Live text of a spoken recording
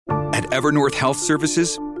At Evernorth Health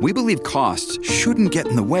Services, we believe costs shouldn't get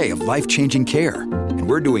in the way of life-changing care, and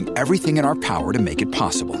we're doing everything in our power to make it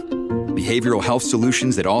possible. Behavioral health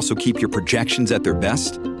solutions that also keep your projections at their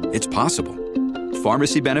best? It's possible.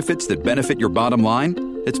 Pharmacy benefits that benefit your bottom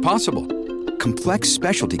line? It's possible. Complex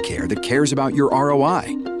specialty care that cares about your ROI?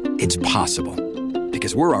 It's possible.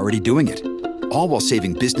 Because we're already doing it. All while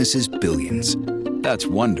saving businesses billions. That's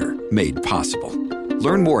Wonder made possible.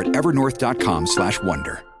 Learn more at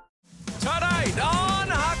evernorth.com/wonder. Tonight on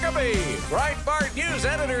Huckabee, Breitbart News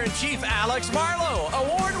Editor-in-Chief Alex Marlowe,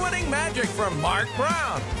 award-winning magic from Mark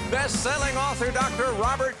Brown, best-selling author Dr.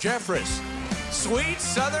 Robert Jeffress, sweet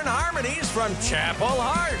Southern harmonies from Chapel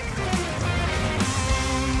Hart.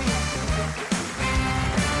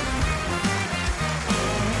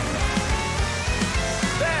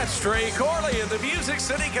 That's Trey Corley of the Music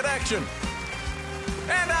City Connection.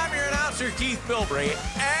 And I'm your announcer, Keith Bilbrey.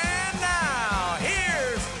 And now,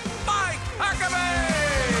 here's Mike Huckabee!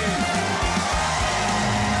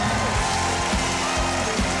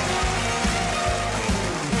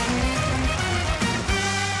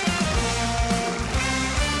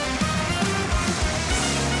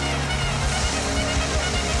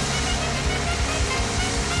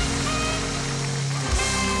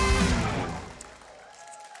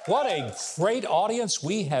 What a great audience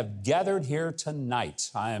we have gathered here tonight.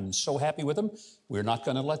 I am so happy with them. We're not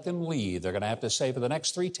going to let them leave. They're going to have to stay for the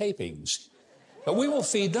next 3 tapings. But we will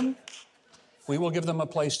feed them. We will give them a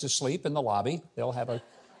place to sleep in the lobby. They'll have a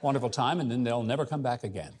wonderful time, and then they'll never come back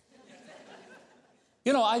again.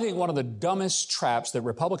 You know, I think one of the dumbest traps that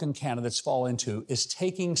Republican candidates fall into is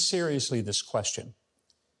taking seriously this question.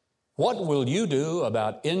 What will you do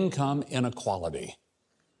about income inequality?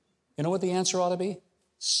 You know what the answer ought to be?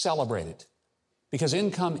 Celebrate it. Because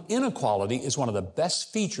income inequality is one of the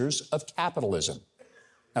best features of capitalism.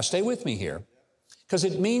 Now stay with me here, because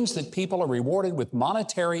it means that people are rewarded with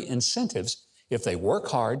monetary incentives if they work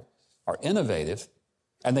hard, are innovative,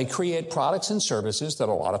 and they create products and services that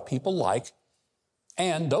a lot of people like,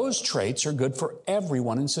 and those traits are good for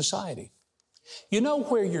everyone in society. You know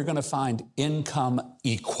where you're going to find income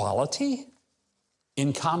equality?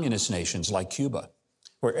 In communist nations like Cuba,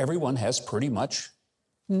 where everyone has pretty much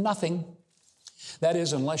nothing. That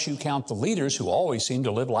is, unless you count the leaders who always seem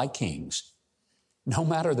to live like kings. No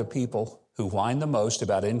matter the people who whine the most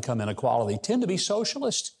about income inequality tend to be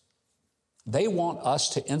socialist. They want us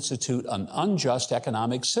to institute an unjust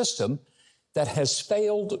economic system that has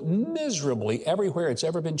failed miserably everywhere it's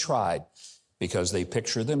ever been tried, because they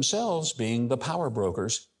picture themselves being the power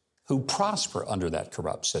brokers who prosper under that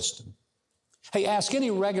corrupt system. Hey, ask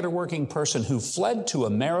any regular working person who fled to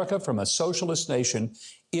America from a socialist nation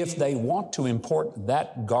if they want to import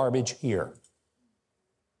that garbage here.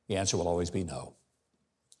 The answer will always be no.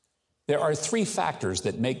 There are 3 factors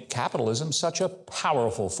that make capitalism such a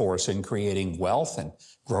powerful force in creating wealth and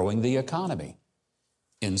growing the economy: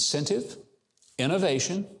 incentive,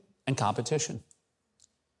 innovation, and competition.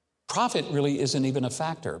 Profit really isn't even a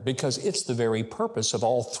factor, because it's the very purpose of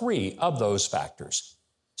all 3 of those factors.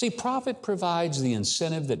 See, profit provides the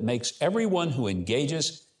incentive that makes everyone who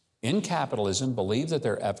engages in capitalism believe that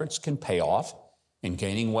their efforts can pay off in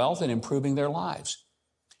gaining wealth and improving their lives.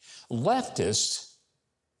 Leftists,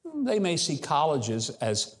 they may see colleges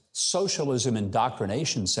as socialism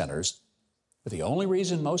indoctrination centers, but the only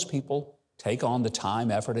reason most people take on the time,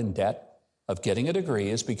 effort, and debt of getting a degree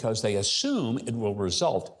is because they assume it will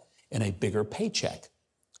result in a bigger paycheck.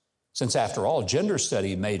 Since, after all, gender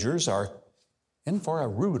study majors are in for a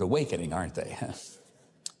rude awakening, aren't they?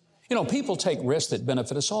 You know, people take risks that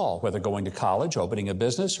benefit us all, whether going to college, opening a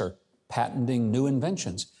business, or patenting new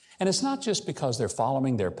inventions. And it's not just because they're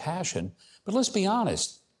following their passion, but let's be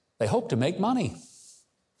honest, they hope to make money.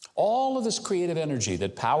 All of this creative energy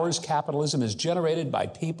that powers capitalism is generated by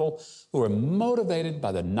people who are motivated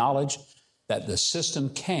by the knowledge that the system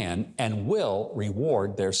can and will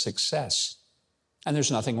reward their success. And there's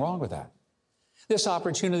nothing wrong with that. This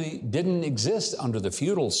opportunity didn't exist under the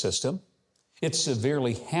feudal system. It's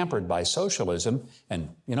severely hampered by socialism, and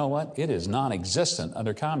you know what? It is non-existent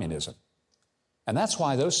under communism. And that's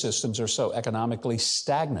why those systems are so economically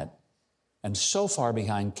stagnant and so far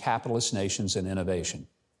behind capitalist nations in innovation.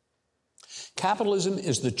 Capitalism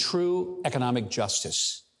is the true economic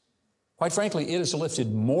justice. Quite frankly, it has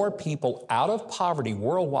lifted more people out of poverty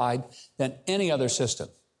worldwide than any other system.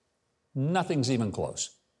 Nothing's even close.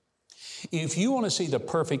 If you want to see the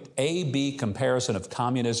perfect A-B comparison of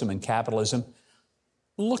communism and capitalism,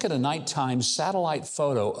 look at a nighttime satellite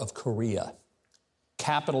photo of Korea.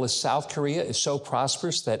 Capitalist South Korea is so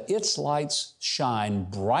prosperous that its lights shine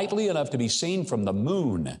brightly enough to be seen from the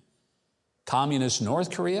moon. Communist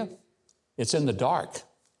North Korea, It's in the dark,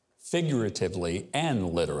 figuratively and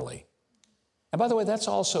literally. And by the way, that's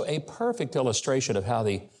also a perfect illustration of how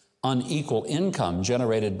the unequal income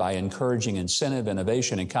generated by encouraging incentive,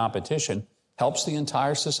 innovation, and competition helps the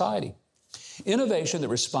entire society. Innovation that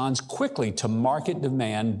responds quickly to market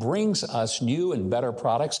demand brings us new and better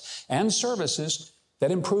products and services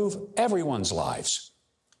that improve everyone's lives.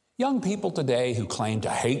 Young people today who claim to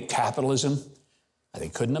hate capitalism, they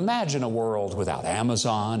couldn't imagine a world without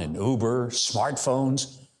Amazon and Uber,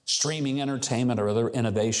 smartphones, streaming entertainment, or other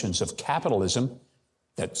innovations of capitalism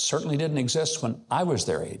that certainly didn't exist when I was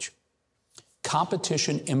their age.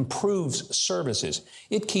 Competition improves services.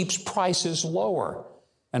 It keeps prices lower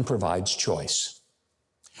and provides choice.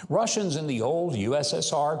 Russians in the old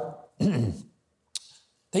USSR,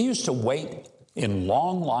 they used to wait in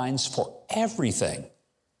long lines for everything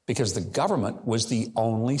because the government was the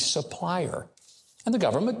only supplier. And the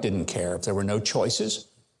government didn't care if there were no choices.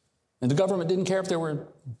 And the government didn't care if there were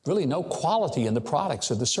really no quality in the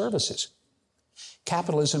products or the services.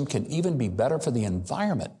 Capitalism can even be better for the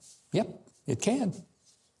environment. Yep, it can.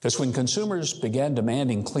 Because when consumers began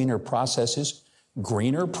demanding cleaner processes,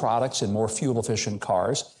 greener products, and more fuel-efficient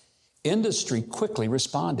cars, industry quickly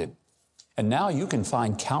responded. And now you can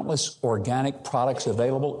find countless organic products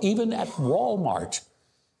available even at Walmart.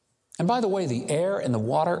 And by the way, the air and the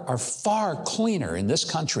water are far cleaner in this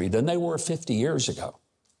country than they were 50 years ago.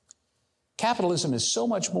 Capitalism is so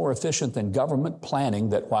much more efficient than government planning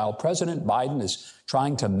that while President Biden is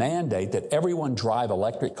trying to mandate that everyone drive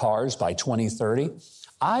electric cars by 2030,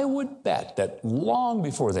 I would bet that long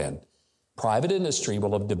before then, private industry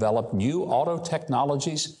will have developed new auto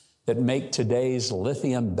technologies that make today's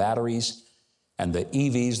lithium batteries and the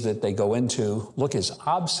EVs that they go into look as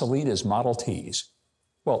obsolete as Model Ts.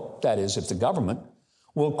 Well, that is, if the government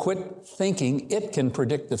will quit thinking it can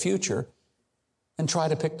predict the future and try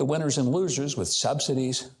to pick the winners and losers with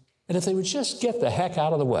subsidies, and if they would just get the heck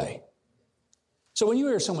out of the way. So when you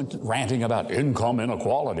hear someone ranting about income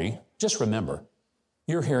inequality, just remember,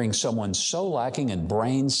 you're hearing someone so lacking in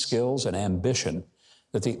brain skills and ambition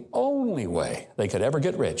that the only way they could ever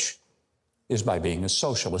get rich is by being a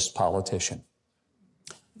socialist politician.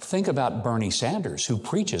 Think about Bernie Sanders, who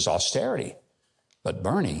preaches austerity, but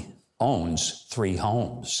Bernie owns 3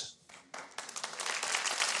 homes.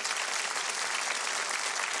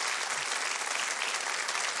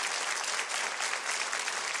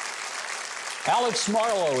 Alex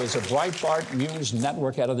Marlow is a Breitbart News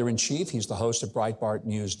Network editor-in-chief. He's the host of Breitbart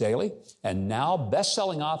News Daily and now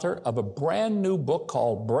best-selling author of a brand new book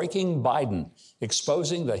called Breaking Biden,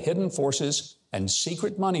 exposing the hidden forces and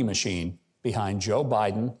secret money machine behind Joe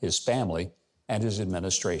Biden, his family, and his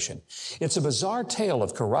administration. It's a bizarre tale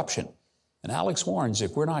of corruption. And Alex warns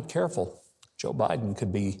if we're not careful, Joe Biden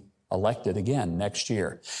could be elected again next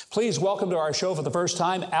year. Please welcome to our show for the first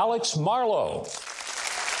time, Alex Marlow.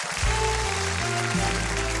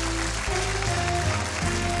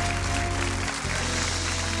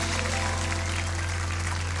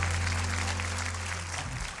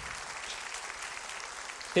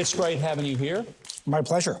 It's great having you here. My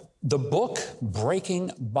pleasure. The book,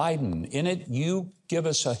 Breaking Biden. In it, you give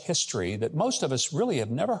us a history that most of us really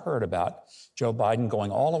have never heard about. Joe Biden going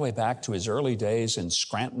all the way back to his early days in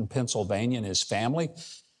Scranton, Pennsylvania, and his family.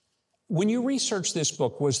 When you researched this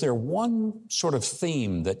book, was there one sort of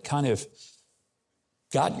theme that kind of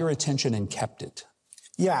got your attention and kept it?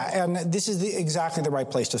 Yeah, and this is exactly the right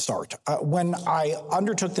place to start. When I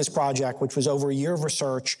undertook this project, which was over a year of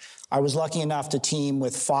research, I was lucky enough to team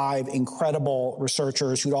with 5 incredible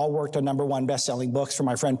researchers who'd all worked on #1 best-selling books for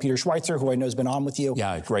my friend Peter Schweitzer, who I know has been on with you.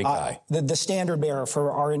 Yeah, great guy. The standard bearer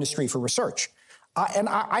for our industry for research. And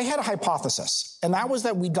I had a hypothesis, and that was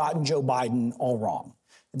that we'd gotten Joe Biden all wrong.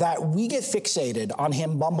 That we get fixated on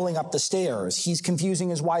him bumbling up the stairs. He's confusing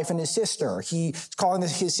his wife and his sister. He's calling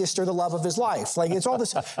his sister the love of his life. Like, it's all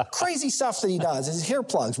this crazy stuff that he does. His hair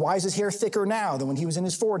plugs. Why is his hair thicker now than when he was in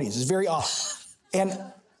his 40s? It's very odd. And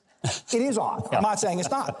it is odd. Yeah. I'm not saying it's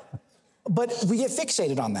not. But we get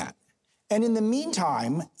fixated on that. And in the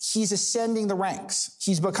meantime, he's ascending the ranks.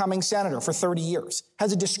 He's becoming senator for 30 years.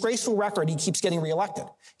 Has a disgraceful record. He keeps getting reelected.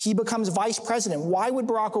 He becomes vice president. Why would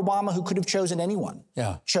Barack Obama, who could have chosen anyone,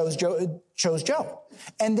 chose Joe?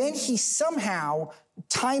 And then he somehow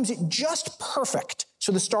times it just perfect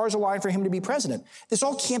so the stars align for him to be president. This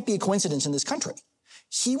all can't be a coincidence in this country.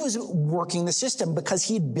 He was working the system because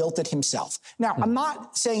he'd built it himself. Now, I'm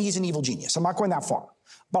not saying he's an evil genius. I'm not going that far.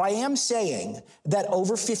 But I am saying that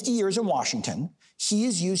over 50 years in Washington, he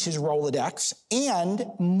has used his Rolodex and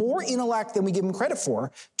more intellect than we give him credit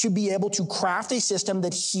for to be able to craft a system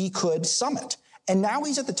that he could summit. And now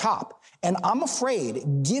he's at the top. And I'm afraid,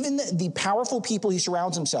 given the powerful people he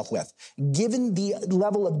surrounds himself with, given the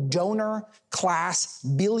level of donor class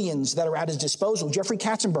billions that are at his disposal, Jeffrey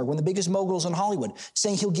Katzenberg, one of the biggest moguls in Hollywood,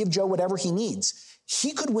 saying he'll give Joe whatever he needs.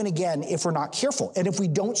 He could win again if we're not careful and if we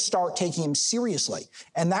don't start taking him seriously.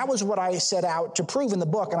 And that was what I set out to prove in the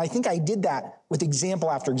book. And I think I did that with example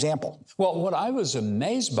after example. Well, what I was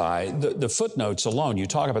amazed by, the footnotes alone, you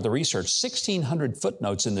talk about the research, 1,600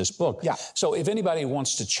 footnotes in this book. Yeah. So if anybody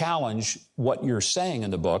wants to challenge what you're saying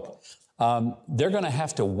in the book, they're going to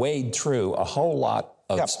have to wade through a whole lot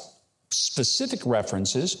of specific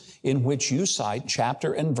references in which you cite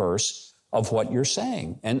chapter and verse of what you're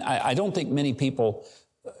saying. And I don't think many people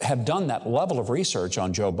have done that level of research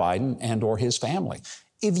on Joe Biden and or his family.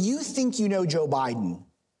 If you think you know Joe Biden,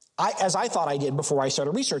 as I thought I did before I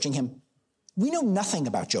started researching him, we know nothing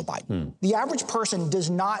about Joe Biden. The average person does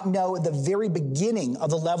not know the very beginning of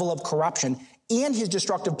the level of corruption and his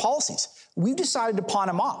destructive policies. We've decided to pawn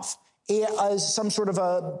him off as some sort of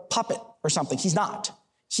a puppet or something. He's not.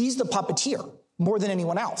 He's the puppeteer more than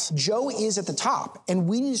anyone else. Joe is at the top, and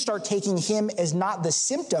we need to start taking him as not the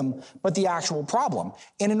symptom, but the actual problem.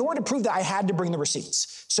 And in order to prove that, I had to bring the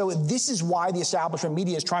receipts. So this is why the establishment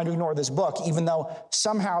media is trying to ignore this book, even though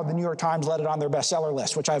somehow the New York Times let it on their bestseller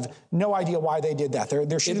list, which I have no idea why they did that.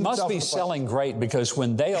 They're shooting It must themselves be in the foot. selling great, because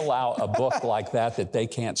when they allow a book like that they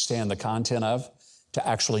can't stand the content of to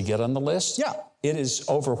actually get on the list, it is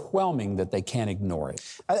overwhelming that they can't ignore it.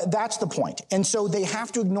 That's the point. And so they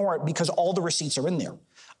have to ignore it because all the receipts are in there.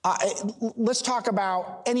 Let's talk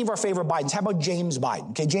about any of our favorite Bidens. How about James Biden?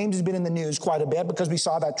 Okay, James has been in the news quite a bit because we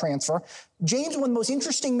saw that transfer. James, one of the most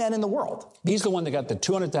interesting men in the world. He's the one that got the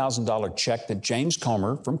 $200,000 check that James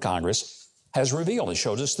Comer from Congress has revealed. He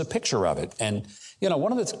showed us the picture of it. And, you know,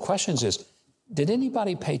 one of the questions is, did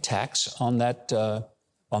anybody pay tax on that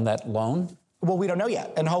loan? Well, we don't know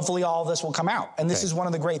yet, and hopefully all of this will come out. And this is one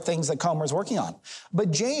of the great things that Comer is working on.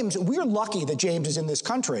 But James, we're lucky that James is in this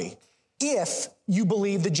country if you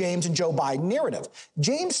believe the James and Joe Biden narrative.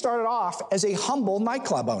 James started off as a humble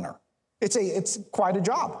nightclub owner. It's quite a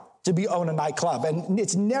job to own a nightclub, and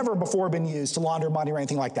it's never before been used to launder money or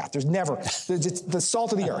anything like that. It's the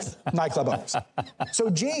salt of the earth, nightclub owners.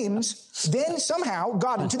 So James then somehow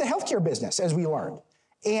got into the healthcare business, as we learned.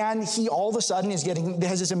 And he all of a sudden has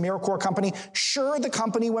this AmeriCorps company. Sure, the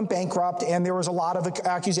company went bankrupt and there was a lot of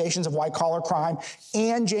accusations of white collar crime.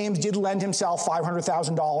 And James did lend himself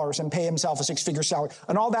 $500,000 and pay himself a six-figure salary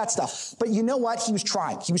and all that stuff. But you know what? He was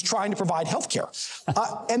trying. He was trying to provide health care.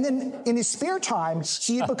 And then in his spare time,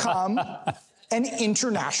 he had become an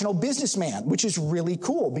international businessman, which is really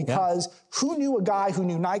cool because who knew a guy who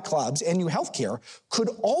knew nightclubs and knew healthcare could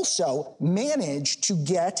also manage to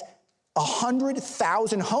get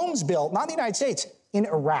 100,000 homes built, not in the United States, in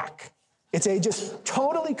Iraq. It's just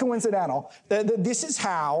totally coincidental that this is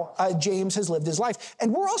how James has lived his life.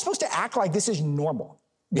 And we're all supposed to act like this is normal.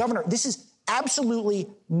 Governor, this is absolutely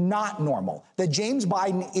not normal that James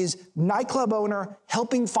Biden is nightclub owner,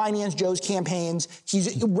 helping finance Joe's campaigns.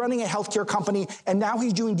 He's running a healthcare company, and now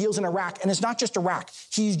he's doing deals in Iraq. And it's not just Iraq.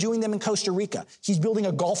 He's doing them in Costa Rica. He's building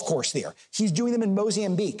a golf course there. He's doing them in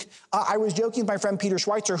Mozambique. I was joking with my friend Peter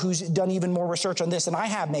Schweitzer, who's done even more research on this than I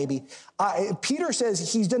have maybe. Peter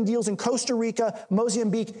says he's done deals in Costa Rica,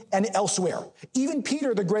 Mozambique, and elsewhere. Even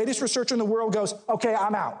Peter, the greatest researcher in the world, goes, okay,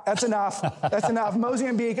 I'm out. That's enough. That's enough.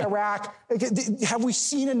 Mozambique, Iraq. Have we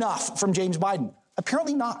seen enough from James Biden?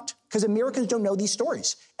 Apparently not, because Americans don't know these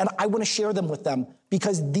stories. And I want to share them with them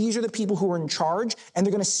because these are the people who are in charge, and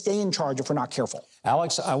they're going to stay in charge if we're not careful.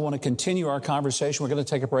 Alex, I want to continue our conversation. We're going to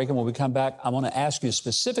take a break, and when we come back, I want to ask you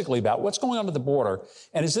specifically about what's going on at the border.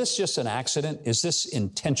 And is this just an accident? Is this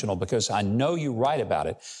intentional? Because I know you write about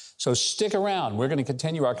it. So stick around. We're going to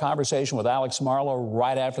continue our conversation with Alex Marlow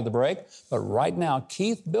right after the break. But right now,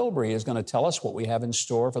 Keith Bilbrey is going to tell us what we have in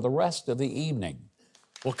store for the rest of the evening.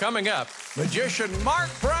 Well, coming up, magician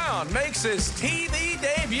Mark Brown makes his TV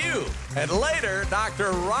debut. And later,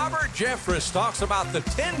 Dr. Robert Jeffress talks about the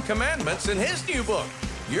 10 Commandments in his new book.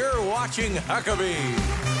 You're watching Huckabee.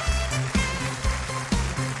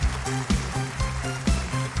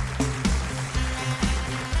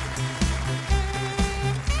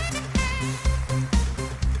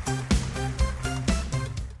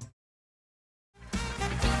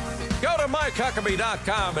 Go to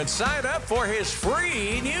MikeHuckabee.com and sign up for his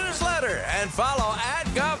free newsletter and follow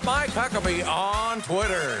 @GovMikeHuckabee on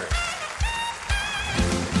Twitter.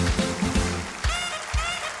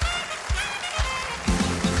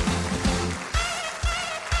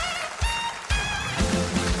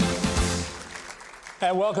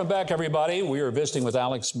 And welcome back, everybody. We are visiting with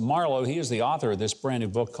Alex Marlow. He is the author of this brand new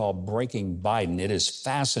book called Breaking Biden. It is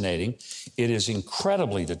fascinating. It is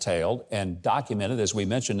incredibly detailed and documented, as we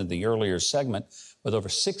mentioned in the earlier segment, with over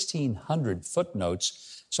 1,600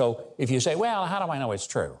 footnotes. So if you say, well, how do I know it's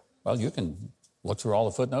true? Well, you can look through all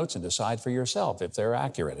the footnotes and decide for yourself if they're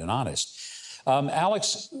accurate and honest.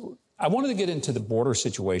 Alex, I wanted to get into the border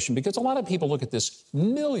situation because a lot of people look at this,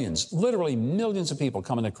 millions, literally millions of people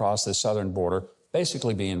coming across the southern border,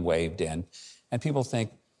 basically being waved in, and people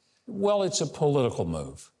think, well, it's a political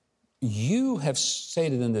move. You have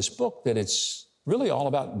stated in this book that it's really all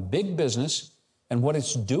about big business and what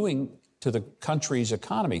it's doing to the country's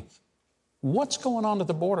economy. What's going on at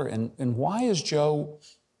the border, and why is Joe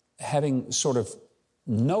having sort of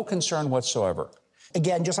no concern whatsoever?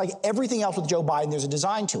 Again, just like everything else with Joe Biden, there's a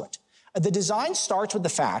design to it. The design starts with the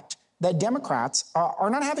fact that Democrats are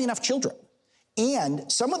not having enough children. And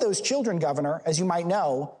some of those children, Governor, as you might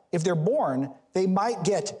know, if they're born, they might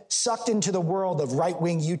get sucked into the world of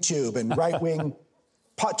right-wing YouTube and right-wing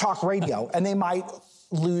talk radio, and they might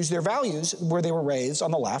lose their values where they were raised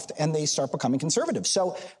on the left, and they start becoming conservative.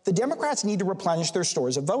 So the Democrats need to replenish their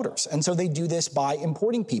stores of voters, and so they do this by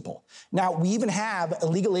importing people. Now, we even have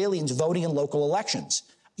illegal aliens voting in local elections.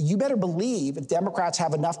 You better believe if Democrats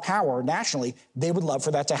have enough power nationally, they would love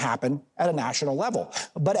for that to happen at a national level.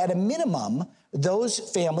 But at a minimum, those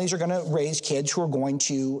families are going to raise kids who are going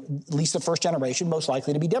to, at least the first generation, most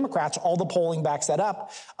likely to be Democrats. All the polling backs that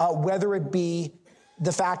up, whether it be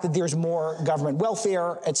the fact that there's more government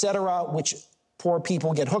welfare, et cetera, which poor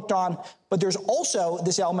people get hooked on. But there's also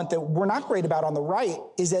this element that we're not great about on the right,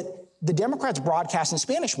 is that the Democrats broadcast in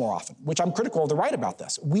Spanish more often, which I'm critical of the right about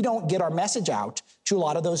this. We don't get our message out to a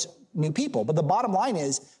lot of those new people. But the bottom line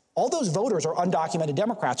is all those voters are undocumented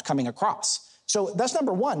Democrats coming across. So that's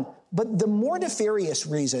number one. But the more nefarious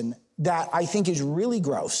reason that I think is really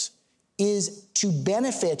gross is to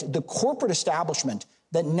benefit the corporate establishment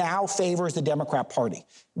that now favors the Democrat Party.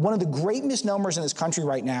 One of the great misnomers in this country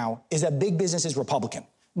right now is that big business is Republican.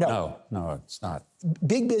 No, it's not.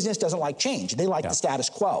 Big business doesn't like change. They like the status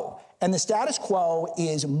quo. And the status quo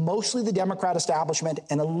is mostly the Democrat establishment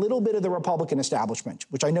and a little bit of the Republican establishment,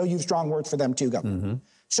 which I know you have strong words for them too, Governor. Mm-hmm.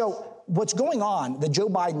 So what's going on that Joe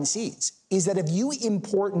Biden sees is that if you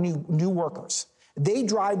import new workers, they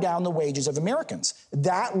drive down the wages of Americans.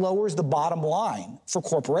 That lowers the bottom line for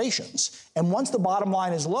corporations. And once the bottom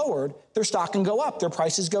line is lowered, their stock can go up, their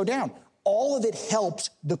prices go down. All of it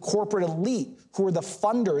helps the corporate elite who are the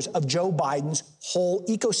funders of Joe Biden's whole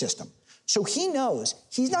ecosystem. So he knows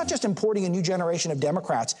he's not just importing a new generation of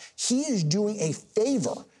Democrats, he is doing a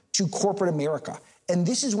favor to corporate America. And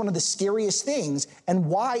this is one of the scariest things, and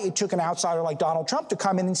why it took an outsider like Donald Trump to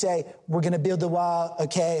come in and say, we're going to build the wall,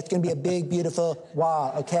 okay? It's going to be a big, beautiful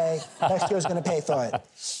wall, okay? Mexico's going to pay for it.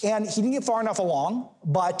 And he didn't get far enough along,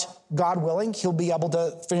 but God willing, he'll be able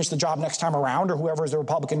to finish the job next time around, or whoever is the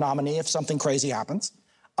Republican nominee if something crazy happens.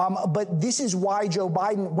 But this is why Joe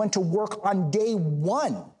Biden went to work on day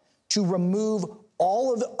one to remove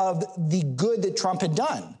all of the good that Trump had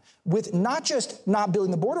done, with not just not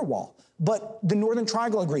building the border wall, but the Northern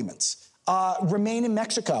Triangle agreements, remain in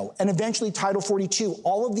Mexico, and eventually Title 42.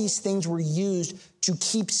 All of these things were used to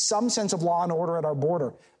keep some sense of law and order at our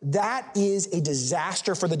border. That is a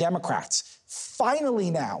disaster for the Democrats.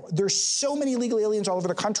 Finally now, there's so many illegal aliens all over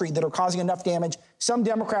the country that are causing enough damage. Some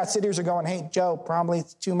Democrat senators are going, hey, Joe, probably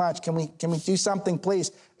it's too much. Can we do something,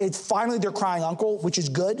 please? It's finally they're crying uncle, which is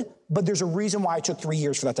good, but there's a reason why it took 3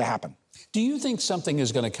 years for that to happen. Do you think something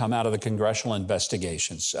is going to come out of the congressional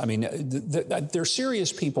investigations? I mean, they're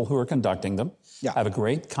serious people who are conducting them. Yeah. I have a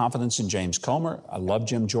great confidence in James Comer. I love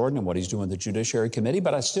Jim Jordan and what he's doing with the Judiciary Committee,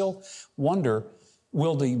 but I still wonder,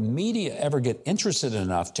 will the media ever get interested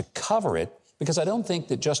enough to cover it? Because I don't think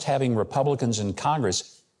that just having Republicans in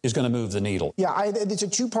Congress is going to move the needle. Yeah, it's a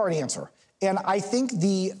two-part answer. And I think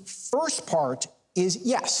the first part is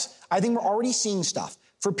yes. I think we're already seeing stuff.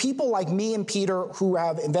 For people like me and Peter who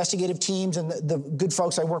have investigative teams and the good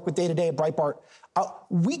folks I work with day to day at Breitbart,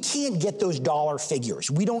 we can't get those dollar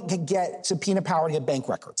figures. We don't get subpoena power to get bank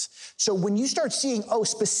records. So when you start seeing,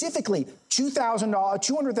 specifically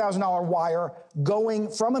 $200,000 wire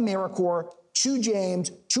going from AmeriCorps to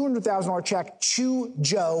James, $200,000 check to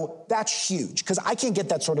Joe, that's huge, because I can't get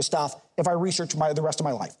that sort of stuff if I research the rest of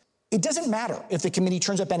my life. It doesn't matter if the committee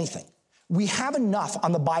turns up anything. We have enough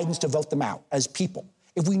on the Bidens to vote them out as people.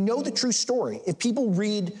 If we know the true story, if people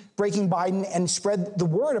read Breaking Biden and spread the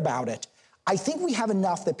word about it, I think we have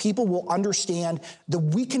enough that people will understand that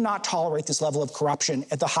we cannot tolerate this level of corruption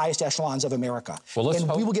at the highest echelons of America. Well,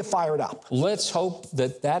 we will get fired up. Let's hope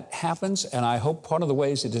that that happens, and I hope part of the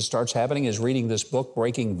ways that it starts happening is reading this book,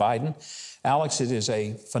 Breaking Biden. Alex, it is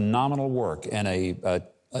a phenomenal work and an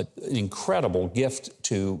incredible gift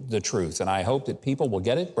to the truth, and I hope that people will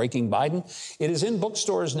get it, Breaking Biden. It is in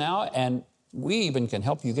bookstores now, and we even can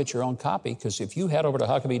help you get your own copy, because if you head over to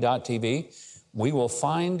Huckabee.tv, we will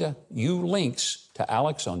find you links to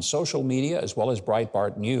Alex on social media as well as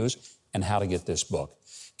Breitbart News and how to get this book.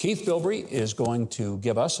 Keith Bilbrey is going to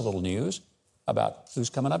give us a little news about who's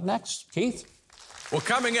coming up next. Keith? Well,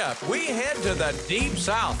 coming up, we head to the Deep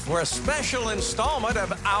South for a special installment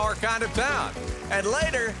of Our Kind of Town. And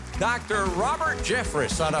later, Dr. Robert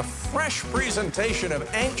Jeffress on a fresh presentation of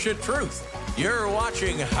ancient truth. You're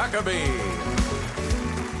watching Huckabee.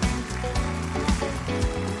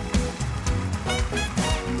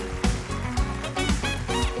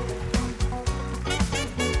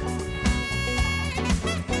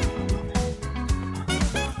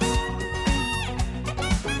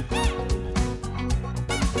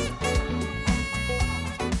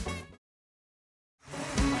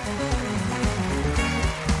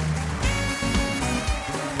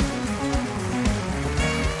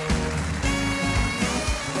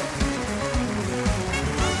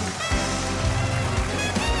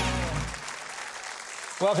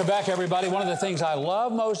 Welcome back, everybody. One of the things I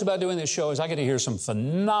love most about doing this show is I get to hear some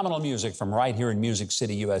phenomenal music from right here in Music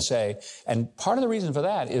City, USA. And part of the reason for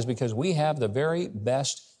that is because we have the very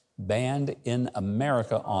best band in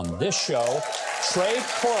America on this show, Trey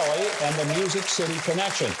Corley and the Music City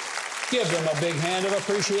Connection. Give them a big hand of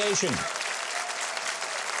appreciation.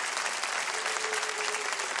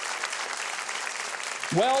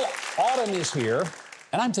 Well, autumn is here,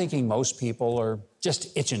 and I'm thinking most people are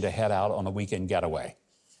just itching to head out on a weekend getaway.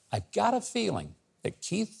 I've got a feeling that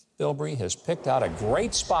Keith Bilbrey has picked out a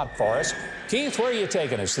great spot for us. Keith, where are you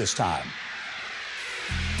taking us this time?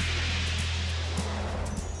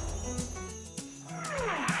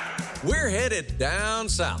 We're headed down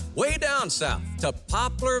south, way down south, to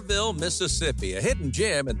Poplarville, Mississippi, a hidden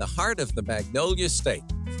gem in the heart of the Magnolia State.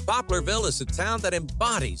 Poplarville is a town that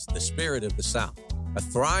embodies the spirit of the South, a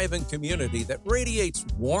thriving community that radiates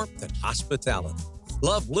warmth and hospitality.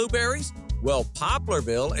 Love blueberries? Well,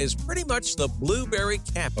 Poplarville is pretty much the blueberry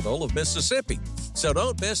capital of Mississippi. So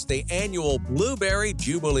don't miss the annual Blueberry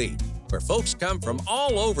Jubilee, where folks come from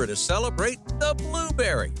all over to celebrate the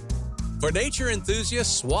blueberry. For nature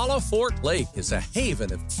enthusiasts, Swallow Fork Lake is a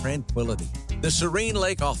haven of tranquility. The serene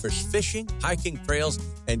lake offers fishing, hiking trails,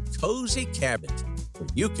 and cozy cabins where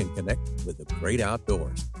you can connect with the great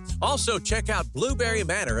outdoors. Also, check out Blueberry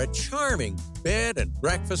Manor, a charming bed and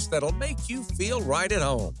breakfast that'll make you feel right at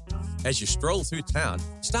home. As you stroll through town,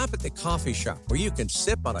 stop at the coffee shop where you can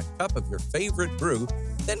sip on a cup of your favorite brew,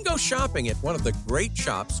 then go shopping at one of the great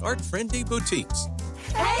shops or trendy boutiques.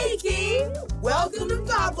 Hey, Keith! Welcome to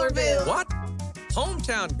Poplarville. What?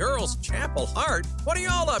 Hometown Girls Chapel Heart? What are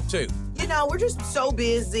y'all up to? You know, we're just so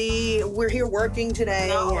busy. We're here working today.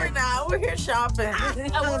 No, we're not. We're here shopping.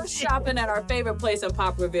 And we're shopping at our favorite place in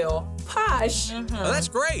Poplarville, Posh. Well, that's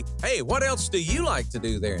great. Hey, what else do you like to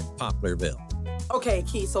do there in Poplarville? Okay,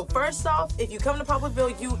 Keith, so first off, if you come to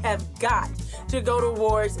Poplarville, you have got to go to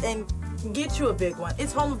Ward's and get you a big one.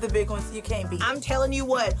 It's home of the big ones, so you can't beat it. I'm telling you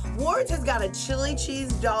what, Ward's has got a chili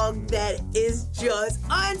cheese dog that is just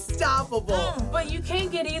unstoppable. But you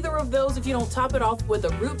can't get either of those if you don't top it off with a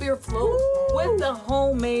root beer float with the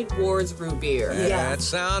homemade Ward's root beer. That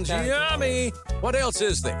sounds yummy. What else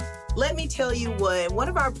is there? Let me tell you what, one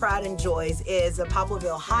of our pride and joys is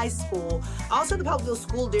Poplarville High School, also the Poplarville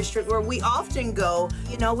School District, where we often go.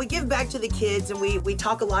 You know, we give back to the kids, and we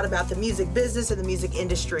talk a lot about the music business and the music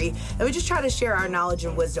industry, and we just try to share our knowledge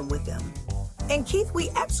and wisdom with them. And Keith, we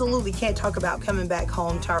absolutely can't talk about coming back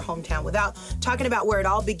home to our hometown without talking about where it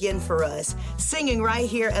all began for us, singing right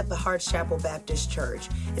here at the Hearts Chapel Baptist Church.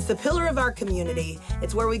 It's the pillar of our community.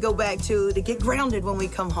 It's where we go back to get grounded when we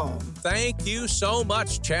come home. Thank you so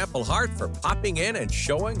much, Chapel Heart, for popping in and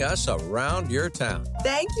showing us around your town.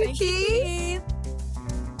 Thank you, Keith.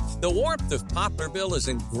 The warmth of Poplarville is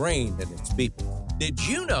ingrained in its people. Did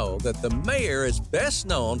you know that the mayor is best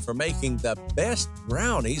known for making the best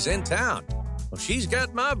brownies in town? Well, she's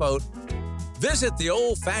got my vote. Visit the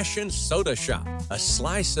old-fashioned soda shop, a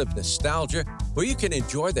slice of nostalgia where you can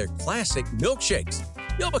enjoy their classic milkshakes.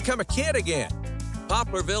 You'll become a kid again.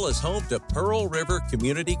 Poplarville is home to Pearl River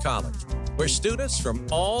Community College, where students from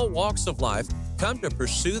all walks of life come to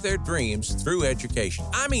pursue their dreams through education.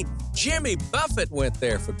 I mean, Jimmy Buffett went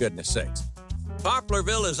there, for goodness sakes.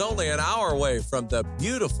 Poplarville is only an hour away from the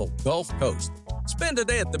beautiful Gulf Coast. Spend a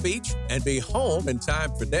day at the beach and be home in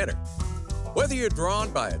time for dinner. Whether you're drawn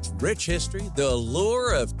by its rich history, the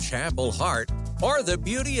allure of Chapel Hart, or the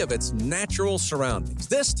beauty of its natural surroundings,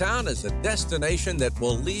 this town is a destination that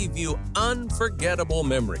will leave you unforgettable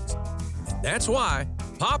memories. And that's why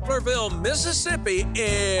Poplarville, Mississippi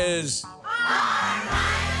is...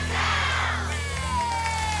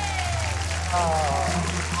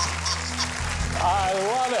 I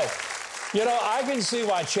love it. You know, I can see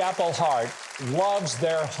why Chapel Hart loves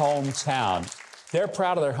their hometown. They're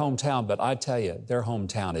proud of their hometown, but I tell you, their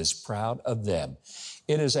hometown is proud of them.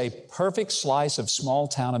 It is a perfect slice of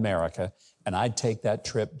small-town America, and I'd take that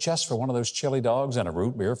trip just for one of those chili dogs and a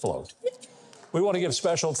root beer float. We want to give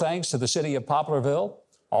special thanks to the city of Poplarville,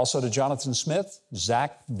 also to Jonathan Smith,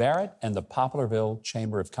 Zach Barrett, and the Poplarville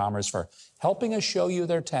Chamber of Commerce for helping us show you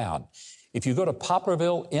their town. If you go to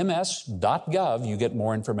poplarvillems.gov, you get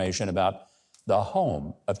more information about the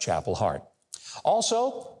home of Chapel Hart.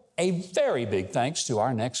 Also, a very big thanks to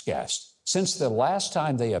our next guest. Since the last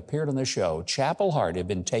time they appeared on the show, Chapel Hart have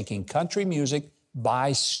been taking country music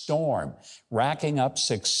by storm, racking up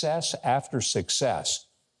success after success.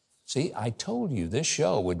 See, I told you this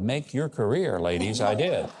show would make your career, ladies. I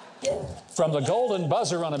did. From the golden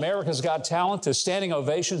buzzer on America's Got Talent to standing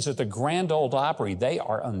ovations at the Grand Ole Opry, they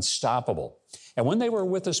are unstoppable. And when they were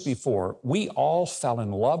with us before, we all fell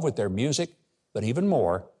in love with their music, but even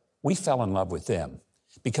more, we fell in love with them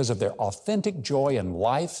because of their authentic joy in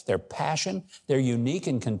life, their passion, their unique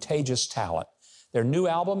and contagious talent. Their new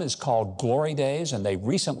album is called Glory Days, and they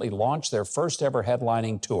recently launched their first ever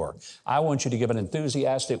headlining tour. I want you to give an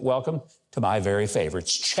enthusiastic welcome to my very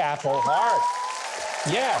favorites, Chapel Hart.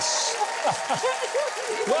 Yes.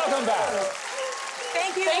 Welcome back.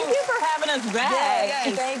 Thank you. Thank you for having us back.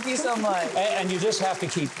 Yes. Thank you so much. And you just have to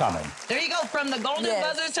keep coming. There you go, from the golden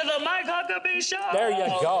buzzer to the Mike Huckabee Show. There you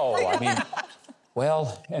go. I mean,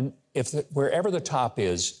 well, and wherever the top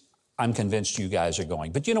is, I'm convinced you guys are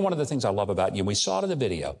going. But you know, one of the things I love about you, and we saw it in the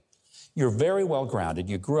video, you're very well grounded.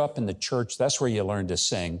 You grew up in the church. That's where you learned to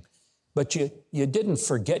sing. But you didn't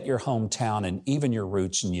forget your hometown and even your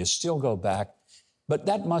roots, and you still go back. But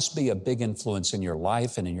that must be a big influence in your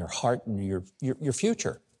life and in your heart and your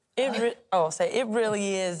future. It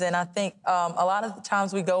really is. And I think a lot of the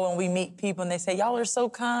times we go and we meet people and they say, y'all are so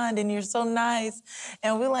kind and you're so nice.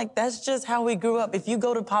 And we're like, that's just how we grew up. If you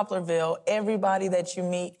go to Poplarville, everybody that you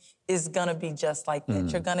meet is going to be just like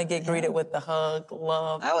that. You're going to get greeted with the hug,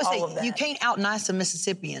 love, I always all say, of that. you can't out nice a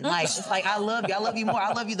Mississippian. Like, it's like, I love you more.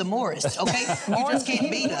 I love you the morest, okay? You just can't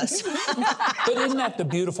beat us. But isn't that the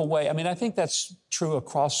beautiful way? I mean, I think that's true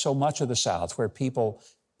across so much of the South, where people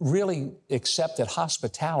really accept that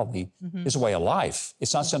hospitality is a way of life.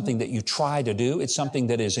 It's not something that you try to do. It's something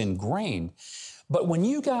that is ingrained. But when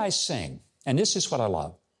you guys sing, and this is what I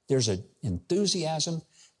love, there's an enthusiasm,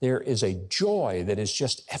 there is a joy that is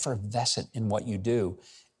just effervescent in what you do.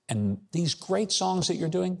 And these great songs that you're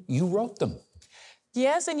doing, you wrote them.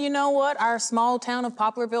 Yes, and you know what? Our small town of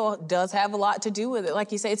Poplarville does have a lot to do with it.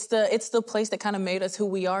 Like you say, it's the place that kind of made us who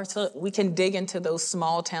we are, so we can dig into those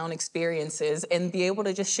small town experiences and be able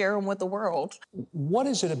to just share them with the world. What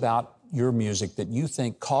is it about your music that you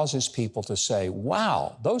think causes people to say,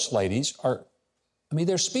 wow, those ladies are,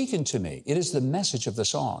 they're speaking to me. It is the message of the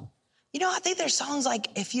song. You know, I think there's songs like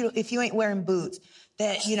If You Ain't Wearing Boots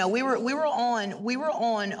that, you know, we were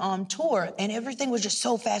on tour and everything was just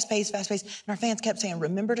so fast-paced. And our fans kept saying,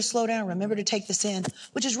 remember to slow down, remember to take this in,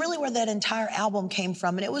 which is really where that entire album came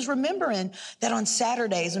from. And it was remembering that on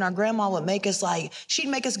Saturdays when our grandma would make us she'd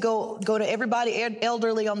make us go to everybody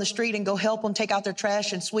elderly on the street and go help them take out their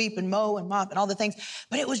trash and sweep and mow and mop and all the things.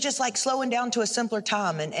 But it was just like slowing down to a simpler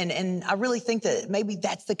time. And I really think that maybe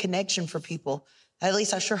that's the connection for people. At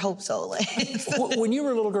least I sure hope so. When you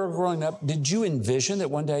were a little girl growing up, did you envision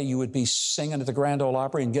that one day you would be singing at the Grand Ole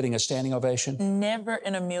Opry and getting a standing ovation? Never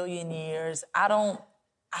in a million years.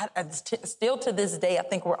 Still to this day, I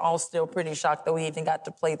think we're all still pretty shocked that we even got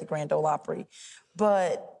to play the Grand Ole Opry.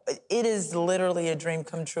 But it is literally a dream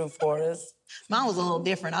come true for us. Mine was a little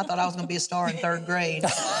different. I thought I was going to be a star in 3rd grade.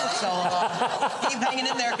 So keep hanging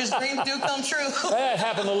in there because dreams do come true. That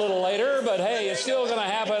happened a little later, but hey, it's still going to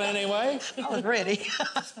happen anyway. I was ready.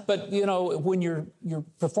 But, you know, when you're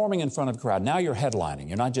performing in front of a crowd, now you're headlining.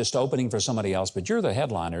 You're not just opening for somebody else, but you're the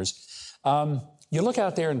headliners. You look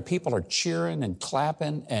out there and people are cheering and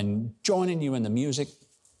clapping and joining you in the music.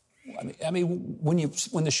 I mean,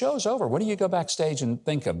 when the show's over, what do you go backstage and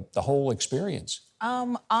think of the whole experience?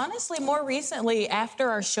 Honestly, more recently, after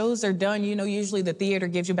our shows are done, you know, usually the theater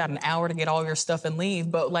gives you about an hour to get all your stuff and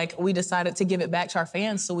leave. But like, we decided to give it back to our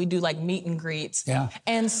fans, so we do like meet and greets. Yeah.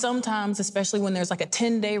 And sometimes, especially when there's like a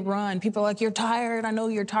 10-day run, people are like, "You're tired. I know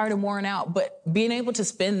you're tired and worn out." But being able to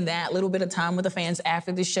spend that little bit of time with the fans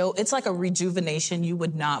after the show, it's like a rejuvenation you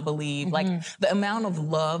would not believe. Like the amount of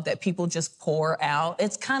love that people just pour out.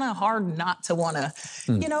 It's kind of hard not to want to,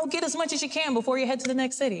 you know, get as much as you can before you head to the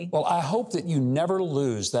next city. Well, I hope that you never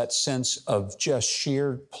lose that sense of just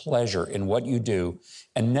sheer pleasure in what you do,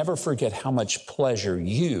 and never forget how much pleasure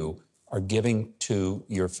you are giving to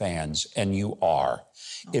your fans, and you are.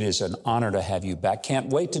 It is an honor to have you back. Can't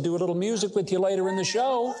wait to do a little music with you later in the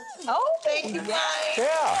show. Oh, thank you, guys.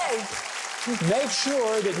 Yeah. Make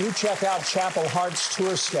sure that you check out Chapel Hart's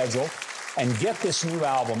tour schedule and get this new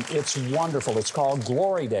album. It's wonderful. It's called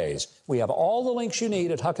Glory Days. We have all the links you need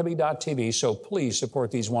at Huckabee.tv, so please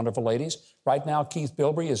support these wonderful ladies. Right now, Keith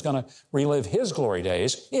Bilbrey is going to relive his glory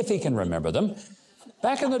days, if he can remember them,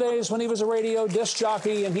 back in the days when he was a radio disc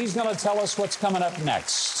jockey, and he's going to tell us what's coming up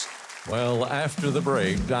next. Well, after the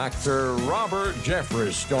break, Dr. Robert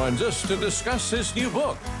Jeffress joins us to discuss his new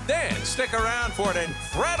book. Then stick around for an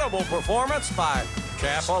incredible performance by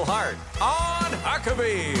Chapel Hart on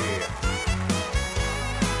Huckabee.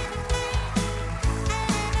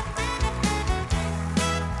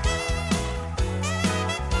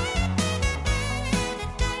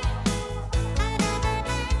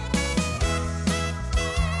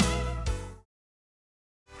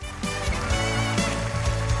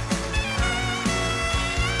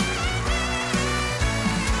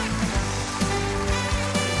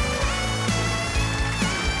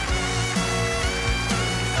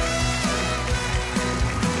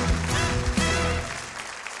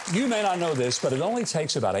 You may not know this, but it only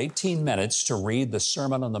takes about 18 minutes to read the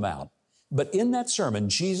Sermon on the Mount. But in that sermon,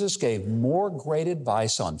 Jesus gave more great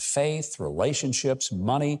advice on faith, relationships,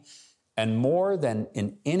 money, and more than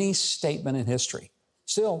in any statement in history.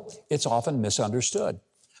 Still, it's often misunderstood.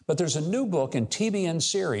 But there's a new book in TBN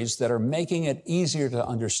series that are making it easier to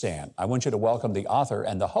understand. I want you to welcome the author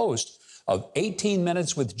and the host of 18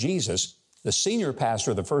 Minutes with Jesus, the senior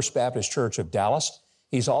pastor of the First Baptist Church of Dallas.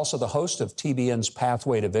 He's also the host of TBN's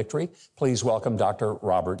Pathway to Victory. Please welcome Dr.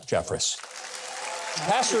 Robert Jeffress.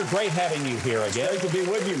 Pastor, great having you here again. Great to be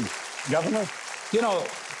with you, Governor. You know,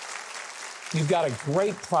 you've got a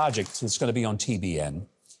great project that's going to be on TBN,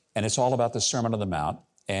 and it's all about the Sermon on the Mount.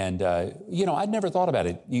 And, you know, I'd never thought about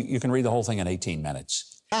it. You can read the whole thing in 18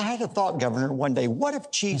 minutes. I had a thought, Governor, one day. What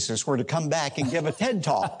if Jesus were to come back and give a TED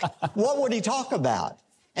Talk? What would he talk about?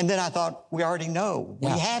 And then I thought, we already know.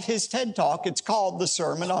 Yeah. We have his TED Talk. It's called the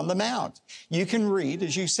Sermon on the Mount. You can read,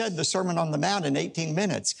 as you said, the Sermon on the Mount in 18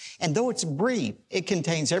 minutes. And though it's brief, it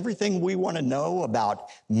contains everything we want to know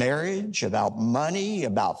about marriage, about money,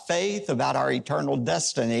 about faith, about our eternal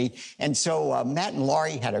destiny. And so Matt and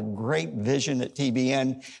Laurie had a great vision at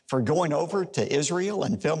TBN for going over to Israel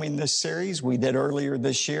and filming this series we did earlier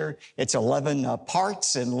this year. It's 11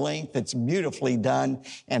 parts in length. It's beautifully done.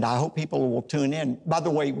 And I hope people will tune in. By the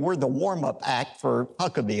way, we're the warm-up act for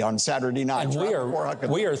Huckabee on Saturday night. And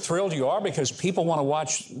we are thrilled you are, because people want to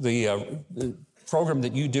watch the program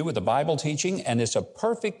that you do with the Bible teaching, and it's a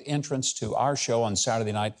perfect entrance to our show on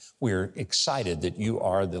Saturday night. We're excited that you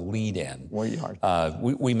are the lead-in. We are.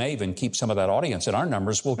 We may even keep some of that audience, and our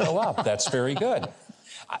numbers will go up. That's very good.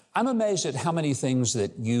 I'm amazed at how many things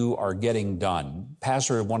that you are getting done.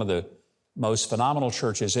 Pastor of one of the most phenomenal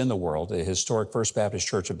churches in the world, the historic First Baptist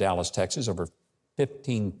Church of Dallas, Texas, over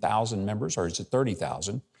 15,000 members, or is it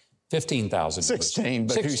 30,000? 15,000. 16,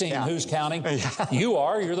 but 16, who's counting? You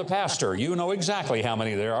are, you're the pastor. You know exactly how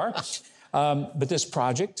many there are. But this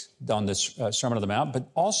project on this Sermon on the Mount, but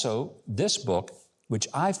also this book, which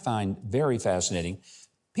I find very fascinating.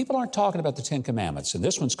 People aren't talking about the 10 Commandments, and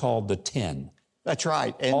this one's called The 10. That's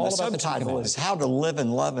right. And the subtitle is How to Live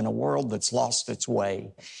and Love in a World That's Lost Its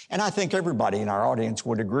Way. And I think everybody in our audience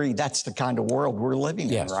would agree that's the kind of world we're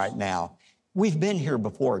living in right now. We've been here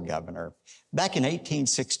before, Governor. Back in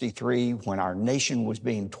 1863, when our nation was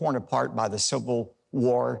being torn apart by the Civil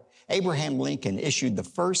War, Abraham Lincoln issued the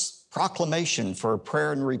first proclamation for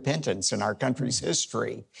prayer and repentance in our country's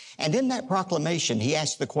history. And in that proclamation, he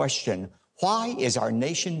asked the question, why is our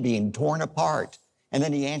nation being torn apart? And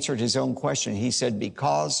then he answered his own question. He said,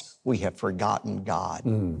 because we have forgotten God.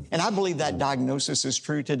 And I believe that diagnosis is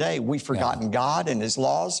true today. We've forgotten God and his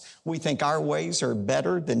laws. We think our ways are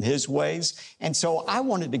better than his ways. And so I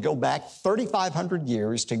wanted to go back 3,500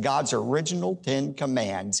 years to God's original 10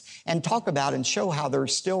 commands and talk about and show how they're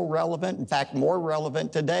still relevant, in fact, more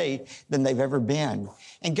relevant today than they've ever been.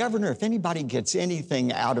 And Governor, if anybody gets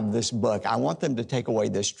anything out of this book, I want them to take away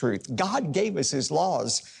this truth. God gave us his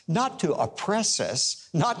laws not to oppress us,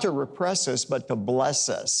 not to repress us, but to bless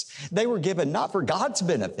us. They were given not for God's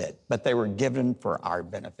benefit, but they were given for our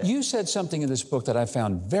benefit. You said something in this book that I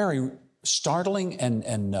found very startling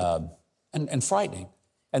and frightening,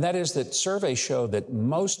 and that is that surveys show that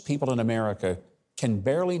most people in America can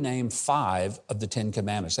barely name 5 of the 10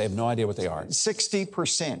 commandments. They have no idea what they are.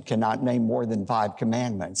 60% cannot name more than 5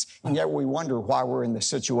 commandments, and yet we wonder why we're in the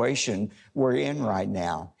situation we're in right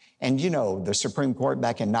now. And you know, the Supreme Court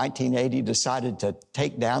back in 1980 decided to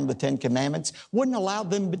take down the 10 Commandments, wouldn't allow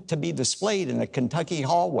them to be displayed in a Kentucky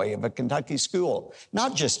hallway of a Kentucky school.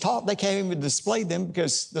 Not just taught, they can't even display them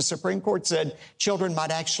because the Supreme Court said children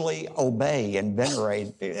might actually obey and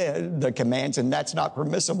venerate the commands, and that's not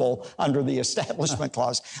permissible under the Establishment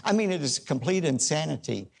Clause. I mean, it is complete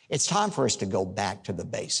insanity. It's time for us to go back to the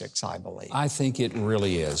basics, I believe. I think it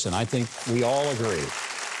really is, and I think we all agree.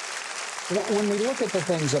 When we look at the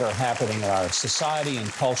things that are happening in our society and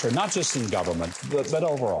culture, not just in government, but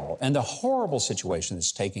overall, and the horrible situation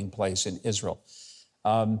that's taking place in Israel,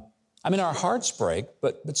 I mean, our hearts break,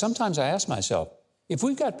 but sometimes I ask myself, if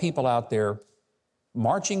we've got people out there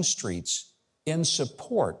marching streets in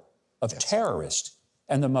support of terrorists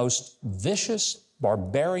and the most vicious,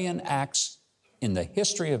 barbarian acts in the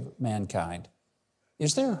history of mankind,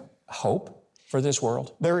 is there hope for this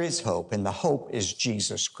world? There is hope, and the hope is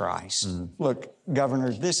Jesus Christ. Look,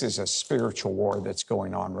 Governor, this is a spiritual war that's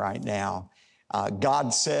going on right now.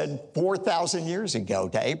 God said 4,000 years ago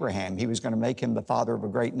to Abraham, he was going to make him the father of a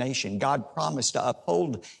great nation. God promised to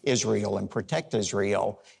uphold Israel and protect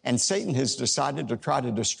Israel. And Satan has decided to try to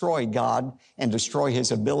destroy God and destroy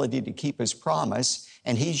his ability to keep his promise.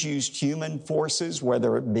 And he's used human forces,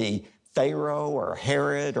 whether it be Pharaoh or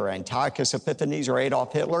Herod or Antiochus Epiphanes or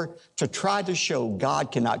Adolf Hitler, to try to show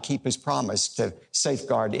God cannot keep his promise to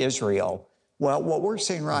safeguard Israel. Well, what we're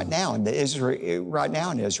seeing right now in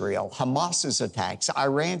Israel, Hamas's attacks,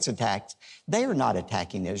 Iran's attacks, they are not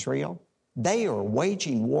attacking Israel. They are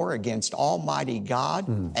waging war against Almighty God,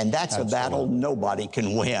 and that's a battle nobody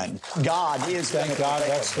can win. God is. Thank God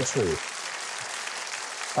that's the truth.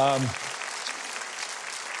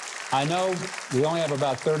 I know we only have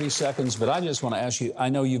about 30 seconds, but I just want to ask you, I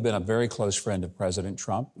know you've been a very close friend of President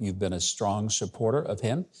Trump. You've been a strong supporter of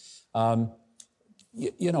him.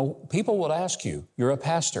 You know, people will ask you, you're a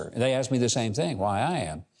pastor. And they ask me the same thing, why I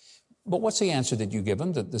am. But what's the answer that you give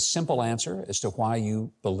them, the simple answer as to why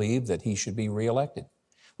you believe that he should be reelected?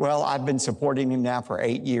 Well, I've been supporting him now for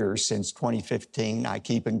 8 years, since 2015. I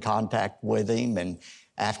keep in contact with him, and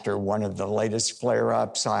after one of the latest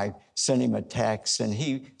flare-ups, I sent him a text, and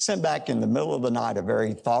he sent back in the middle of the night a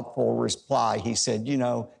very thoughtful reply. He said, you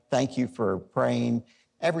know, thank you for praying.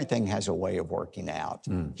 Everything has a way of working out.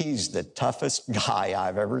 He's the toughest guy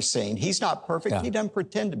I've ever seen. He's not perfect. He doesn't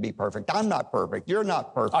pretend to be perfect. I'm not perfect. You're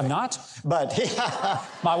not perfect. I'm not? But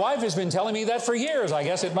my wife has been telling me that for years. I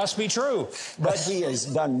guess it must be true. But he has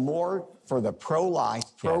done more for the pro-life,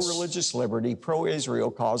 pro-religious liberty,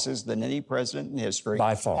 pro-Israel causes than any president in history.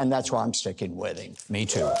 By far. And that's why I'm sticking with him. Me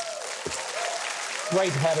too.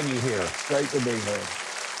 Great having you here. Great to be here.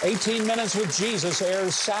 18 Minutes with Jesus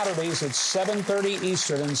airs Saturdays at 7:30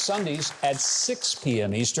 Eastern and Sundays at 6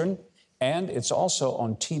 p.m. Eastern. And it's also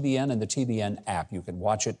on TBN and the TBN app. You can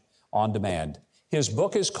watch it on demand. His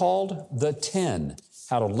book is called The 10,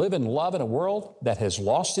 How to Live and Love in a World That Has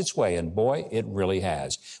Lost Its Way. And boy, it really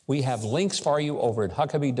has. We have links for you over at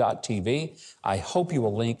Huckabee.tv. I hope you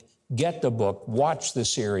will link, get the book, watch the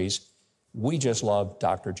series. We just love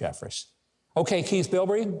Dr. Jeffress. Okay, Keith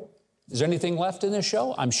Bilbrey. Is there anything left in this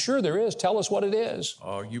show? I'm sure there is. Tell us what it is.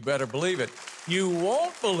 Oh, you better believe it. You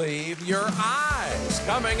won't believe your eyes.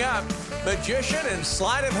 Coming up, magician and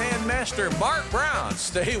sleight of hand master Mark Brown.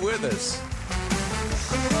 Stay with us.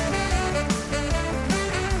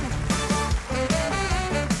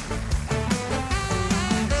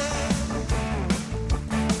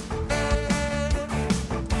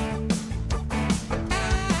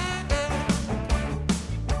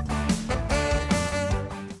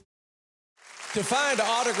 To find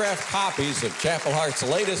autographed copies of Chapel Hart's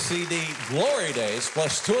latest CD, Glory Days,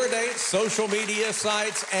 plus tour dates, social media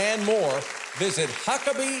sites, and more, visit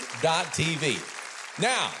Huckabee.tv.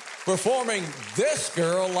 Now, performing This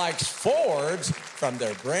Girl Likes Fords from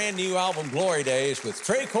their brand new album, Glory Days, with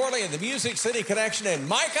Trey Corley and the Music City Connection and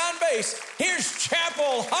Mike on bass. Here's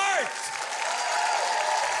Chapel Hart.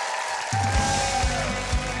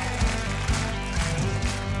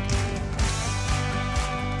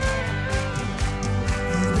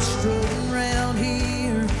 Strolling around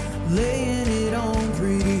here, laying it on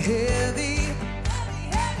pretty heavy.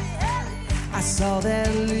 I saw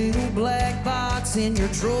that little black box in your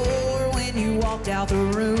drawer when you walked out the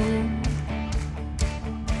room.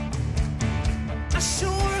 I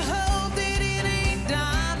sure hope that it ain't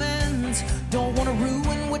diamonds. Don't want to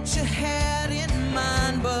ruin what you had in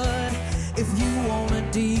mind, but if you want to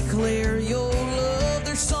declare your love,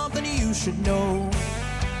 there's something you should know.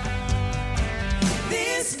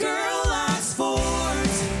 This girl likes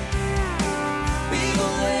Fords, big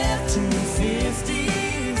ol'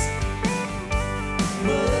 F-250s,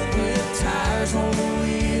 mud with tires on the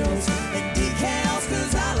wheels, and decals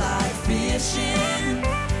 'cause I like fishing.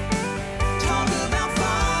 Talk about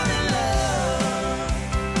falling in love,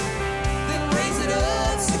 then raise it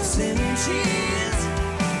up 6 inches.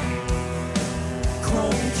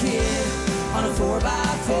 Chrome kid on a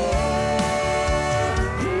 4x4.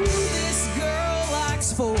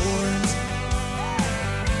 Fords.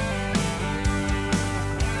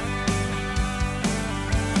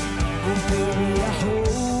 Oh baby, I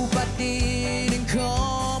hope I didn't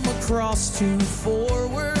come across too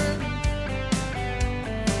forward.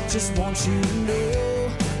 Just want you to know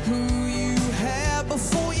who you have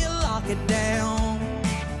before you lock it down.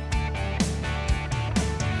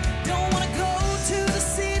 Don't wanna go to the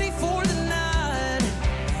city for the night,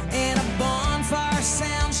 and a bonfire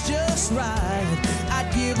sounds just right. I'd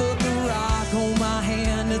give up the rock on my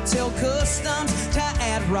hand to tell customs to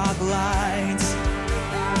add rock lights.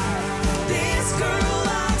 This girl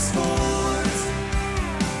likes Fords,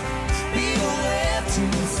 big ol'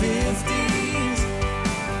 F-250s,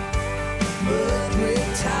 mud with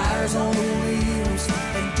tires on the wheels,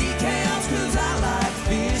 and decals 'cause I like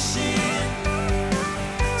fishing.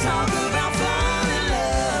 Talk about falling in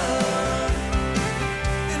love,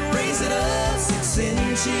 and raise it up 6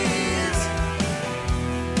 inches.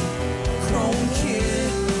 Chrome kid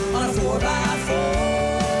on a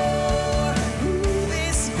 4x4. Ooh,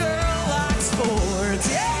 this girl likes Fords,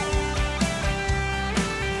 yeah.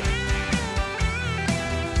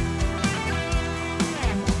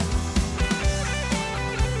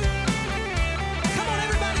 Come on,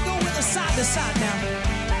 everybody, go with us side to side now.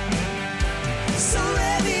 So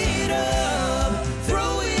rev it up,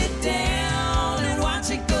 throw it down, and watch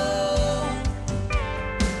it go.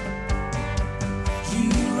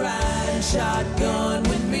 Shotgun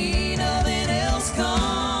with me, nothing else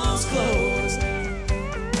comes close.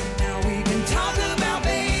 Now we can talk about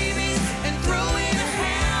babies and throwing a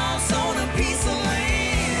house on a piece of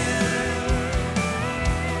land,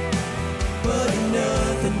 but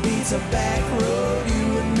nothing beats a back road,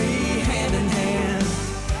 you and me hand in hand.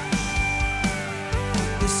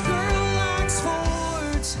 This girl likes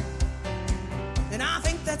Fords, and I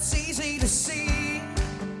think that's easy to see.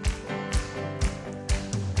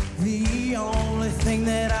 The only thing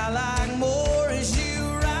that I like more is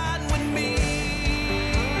you riding with me.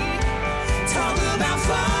 Talk about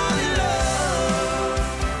falling in love,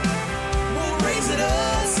 we'll raise it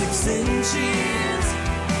up 6 inches.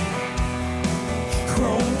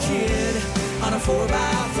 Chrome kid on a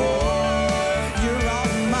 4x4.